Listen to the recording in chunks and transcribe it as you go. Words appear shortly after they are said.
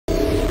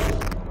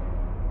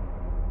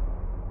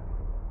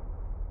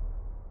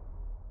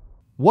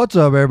What's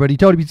up, everybody?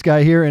 Tony Beats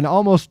Guy here, and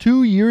almost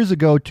 2 years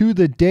ago to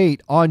the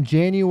date, on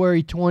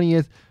January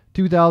 20th,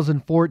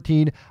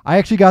 2014, I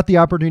actually got the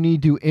opportunity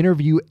to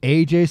interview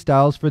AJ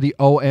Styles for the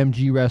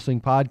OMG Wrestling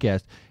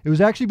Podcast. It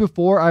was actually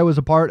before I was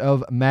a part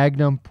of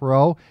Magnum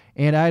Pro,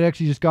 and I had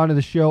actually just gone to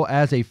the show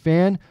as a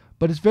fan,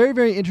 but it's very,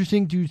 very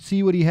interesting to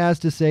see what he has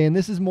to say, and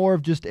this is more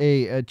of just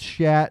a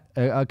chat,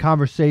 a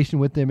conversation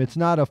with him. It's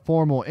not a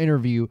formal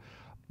interview,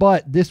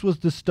 but this was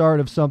the start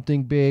of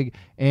something big,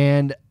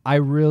 and I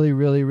really,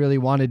 really, really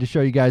wanted to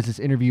show you guys this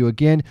interview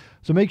again.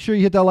 So make sure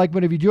you hit that like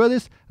button if you enjoy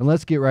this, and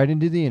let's get right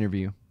into the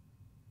interview.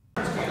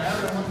 All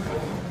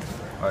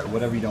right,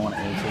 whatever you don't want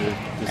to answer.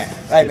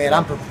 Hey, man,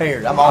 I'm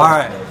prepared. I'm all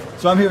always right.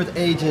 So I'm here with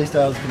AJ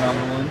Styles,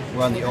 Phenomenal One.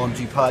 We're on the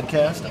OMG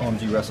podcast,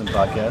 OMG Wrestling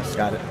Podcast.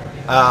 Got it.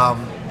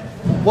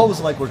 What was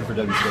it like working for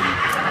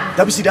WCW?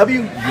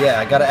 WCW? Yeah,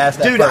 I got to ask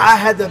that Dude, first. I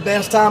had the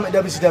best time at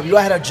WCW.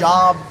 I had a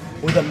job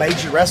with a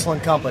major wrestling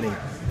company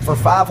for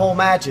 5 whole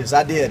matches.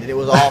 I did, and it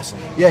was awesome.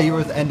 Yeah, you were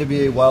with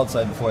NWA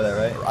Wildside before that,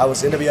 right? I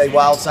was NWA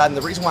Wildside, and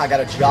the reason why I got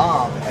a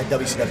job at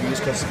WCW is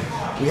because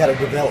we had a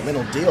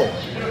developmental deal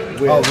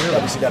with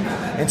WCW.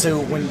 And so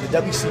when the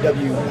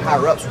WCW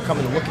higher-ups were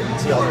coming to look at and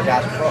see all their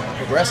guys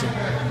progressing,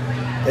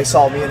 they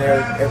saw me and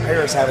Eric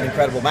Harris having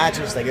incredible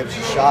matches. They gave us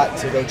a shot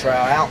to go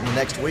try out, and the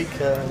next week we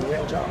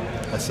had a job.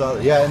 I saw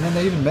that. Yeah, and then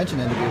they even mentioned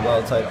NWA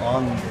Wildside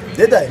on...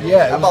 Did they?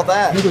 Yeah. How about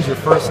that? I think it was your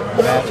first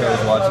match I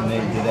was watching. They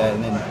did that,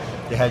 and then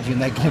they had you in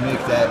that gimmick,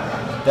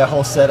 that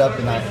whole setup,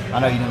 and I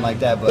know you didn't like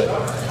that, but...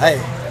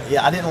 Hey,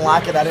 yeah, I didn't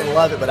like it, I didn't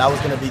love it, but I was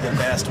going to be the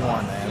best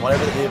one, man.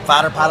 Whatever the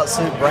fighter pilot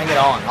suit, bring it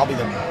on. I'll be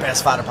the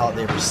best fighter pilot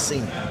they've ever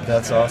seen.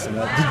 That's awesome.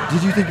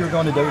 Did you think you were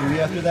going to WWE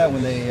after that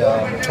when they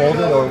told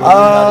it, or were you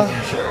not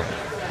even sure?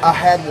 I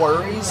had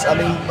worries. I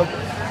mean,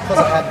 because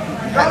I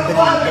hadn't been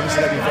in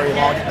WCW very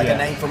long, like a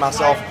name for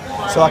myself.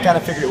 So I kind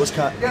of figured it was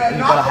going to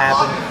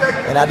happen.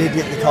 And I did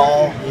get the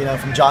call,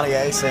 from Johnny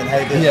A saying,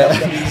 hey,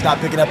 WWE's not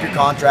picking up your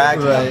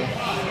contract. Right.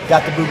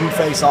 Got the boo-boo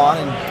face on,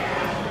 and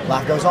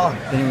life goes on.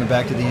 Then you went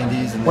back to the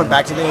Indies. And went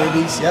back to the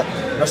Indies, yep.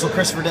 Wrestled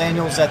Christopher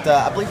Daniels at,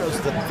 I believe it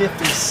was the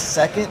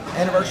 52nd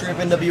anniversary of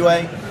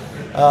NWA.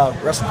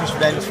 Wrestled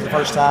Christopher Daniels for the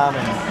first time,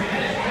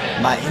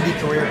 and my indie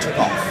career took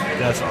off.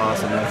 That's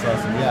awesome.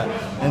 Yeah.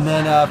 And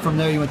then from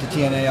there you went to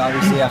TNA,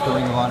 obviously, after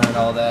Ring of Honor and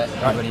all that.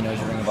 Everybody knows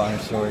your Ring of Honor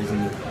stories,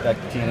 and back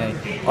to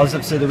TNA. I was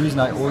going to say the reason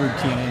I ordered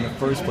TNA in the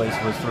first place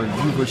was for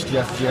you versus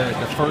Jeff Jarrett.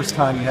 The first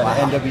time you had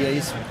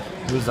NWA's,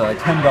 it was $10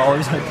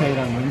 I paid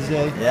on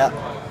Wednesday. Yeah.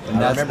 And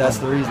that's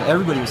the reason.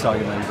 Everybody was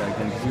talking about you back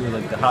then, because you were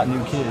like the hot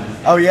new kid.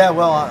 Oh, yeah.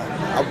 Well,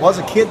 I was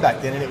a kid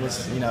back then, and it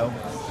was,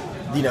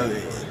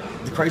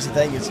 the crazy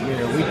thing is, we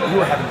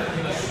were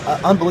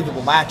having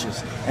unbelievable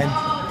matches and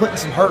putting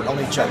some hurt on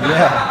each other.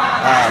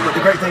 Yeah. But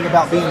the great thing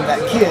about being that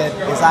kid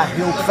is I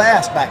healed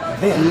fast back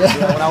then.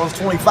 Yeah. When I was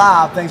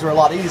 25, things were a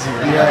lot easier.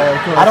 Yeah,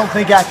 of course. I don't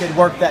think I could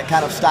work that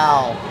kind of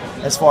style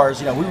as far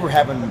as, we were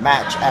having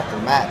match after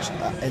match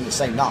in the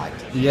same night.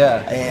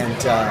 Yeah.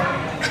 And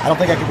I don't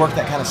think I could work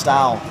that kind of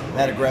style,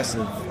 that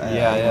aggressive.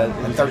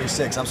 At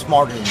 36, I'm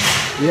smarter than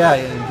you. Yeah,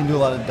 you can do a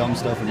lot of dumb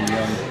stuff when you're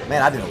young.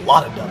 Man, I did a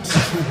lot of dumb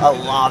stuff. A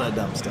lot of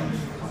dumb stuff.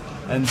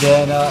 And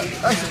then,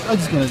 I'm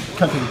just going to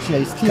cut to the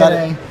chase.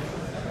 TNA,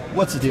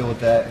 what's the deal with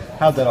that?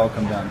 How'd that all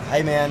come down?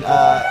 Hey, man,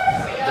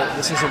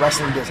 this is a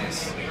wrestling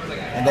business.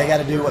 And they got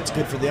to do what's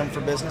good for them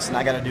for business, and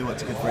I got to do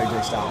what's good for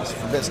AJ Styles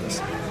for business.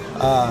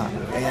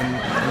 And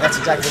that's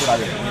exactly what I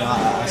did.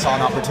 I saw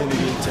an opportunity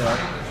to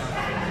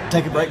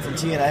take a break from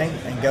TNA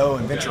and go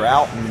and venture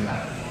out and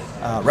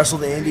wrestle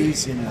the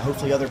indies and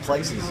hopefully other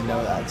places.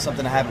 It's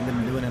something I haven't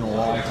been doing in a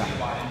long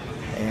time.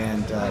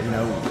 And,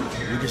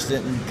 we just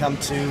didn't come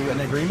to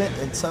an agreement.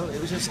 And so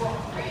it was just,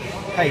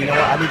 hey, what?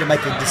 I need to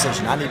make a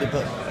decision. I need to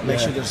make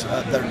sure there's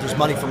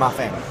money for my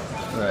family.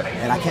 Right.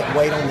 And I can't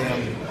wait on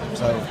them.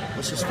 So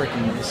let's just go.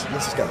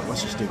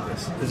 Let's just do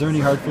this. Is there any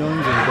hard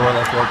feelings, or the door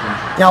left open?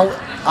 Now,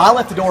 I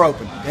left the door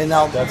open. And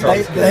now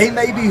they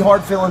may be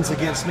hard feelings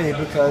against me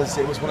because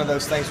it was one of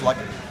those things where,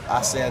 like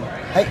I said,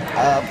 hey,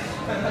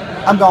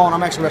 I'm gone.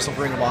 I'm actually wrestling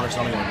for Ring of Honor,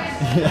 so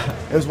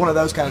Yeah. it was one of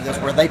those kind of things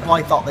where they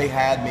probably thought they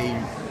had me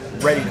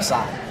ready to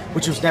sign,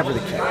 which was never the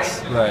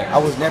case. Right. I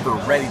was never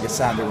ready to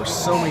sign. There were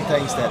so many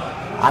things that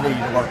I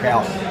needed to work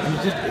out.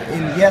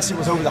 And yes, it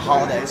was over the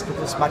holidays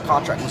because my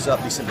contract was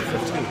up December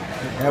 15th.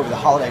 And over the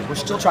holidays, we're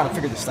still trying to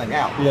figure this thing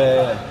out.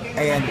 Yeah.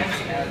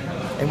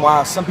 And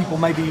while some people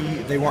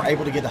maybe they weren't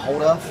able to get a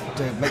hold of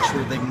to make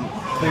sure they can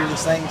clear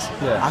these things,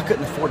 I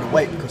couldn't afford to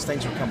wait because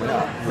things were coming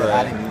up that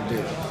I didn't even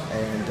do.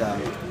 And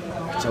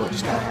so it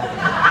just kind of happened.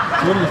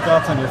 What are your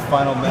thoughts on your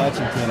final match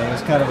in TNA? It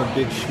was kind of a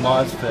big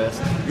schmoz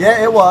fest.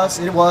 Yeah, it was.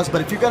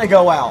 But if you're going to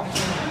go out,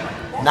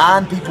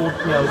 9 people,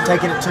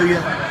 taking it to you,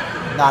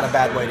 not a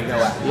bad way to go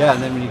out. Yeah,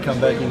 and then when you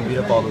come back, you can beat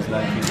up all those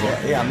 9 people.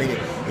 Yeah, I mean,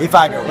 if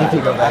I go back. If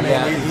you go back,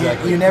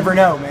 exactly. You never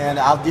know, man.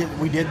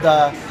 We did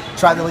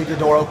try to leave the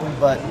door open,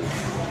 but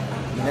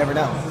you never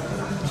know.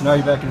 So now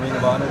you're back in Ring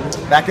of Honor?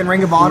 Back in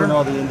Ring of Honor. Doing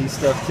all the indie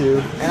stuff,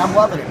 too. And I'm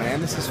loving it,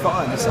 man. This is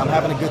fun. I'm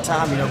having a good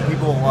time.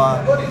 People,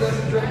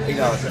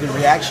 the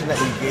reaction that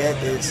we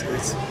get is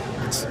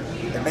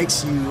it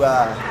makes you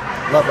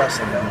love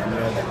wrestling again. You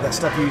know, that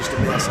stuff you used to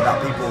miss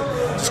about people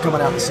just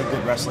coming out to see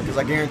good wrestling. Because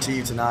I guarantee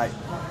you tonight,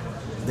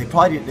 they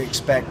probably didn't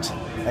expect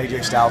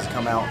AJ Styles to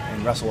come out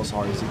and wrestle as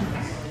hard as he did.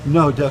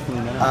 No,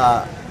 definitely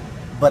not.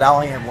 But I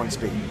only have one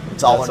speed.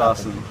 It's all That's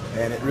or nothing. awesome.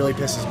 And it really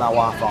pisses my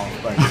wife off.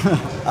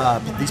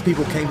 But these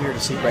people came here to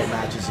see great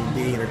matches and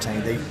be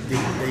entertained. They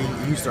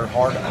use their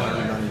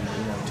hard-earned money,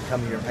 to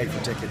come here and pay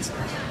for tickets.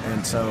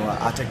 And so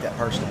I take that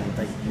personally. And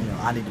think,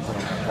 I need to put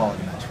on a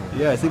quality match for them.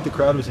 Yeah, I think the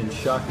crowd was in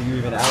shock that you were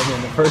even out here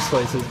in the first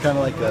place. It was kind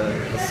of like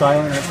a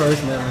silent at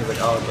first, and then it was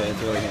like, oh, okay,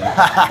 it's really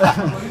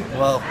him.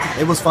 Well,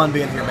 it was fun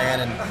being here,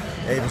 man, and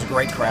it was a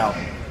great crowd.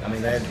 I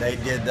mean, they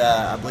did,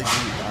 I believe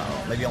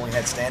maybe only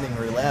had standing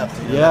room left.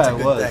 Yeah, that's a it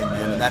good was. thing,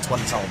 man, and that's what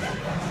it's all about.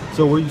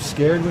 So were you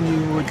scared when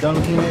you were done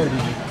with TNA,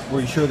 or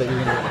were you sure that you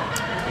were going to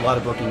get a lot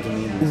of bookings in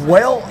the Indies?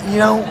 Well,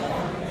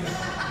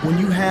 when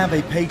you have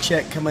a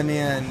paycheck coming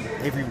in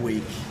every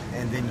week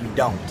and then you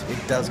don't, it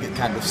does get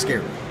kind of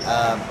scary.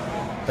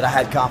 But I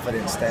had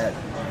confidence that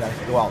I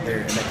could go out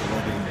there and make a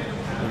living,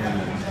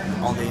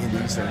 on the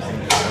Indies or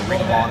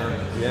Ring of Honor.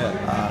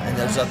 Yeah. And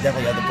there's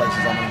definitely other places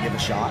I'm going to give a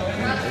shot.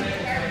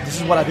 And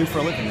this is what I do for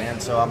a living, man.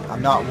 So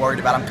I'm not worried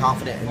about it. I'm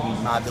confident in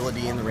my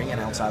ability in the ring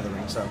and outside the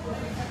ring. So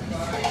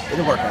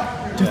it'll work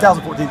out.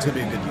 2014 is going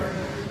to be a good year.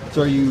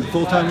 So are you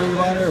full-time Ring of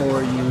Honor, or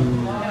are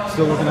you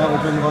still working out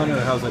with Ring of Honor,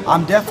 or how's it?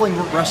 I'm definitely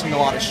wrestling a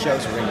lot of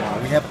shows with Ring of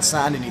Honor. We haven't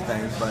signed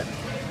anything, but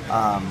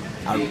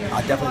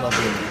I definitely love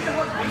doing it.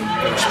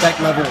 And the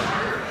respect level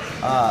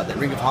that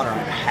Ring of Honor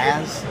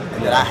has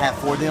and that I have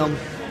for them,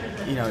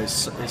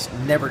 it's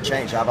never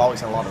changed. I've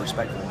always had a lot of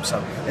respect for them.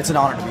 So it's an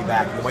honor to be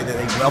back. The way that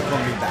they welcome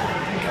me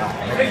back.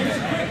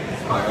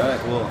 All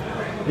right. Well,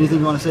 anything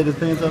you want to say to the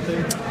fans out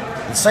there?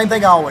 The same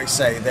thing I always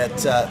say, that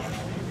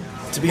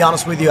to be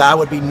honest with you, I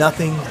would be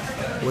nothing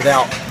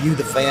without you,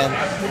 the fan.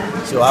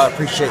 So I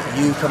appreciate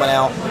you coming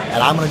out,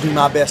 and I'm going to do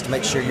my best to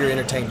make sure you're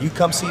entertained. You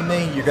come see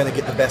me, you're going to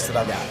get the best that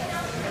I got.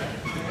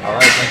 All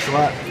right. Thanks a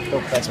lot.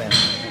 Oh, thanks, man.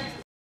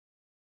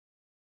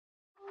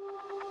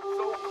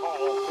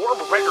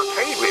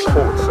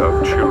 Reports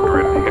of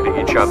children hitting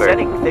each other,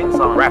 setting things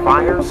on wrapping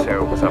fire.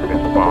 themselves up in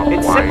the barbed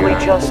It's wire.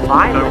 simply just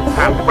violence.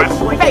 And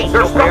wrestling,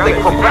 there's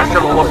nothing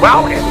professional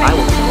about it. I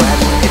was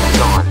glad.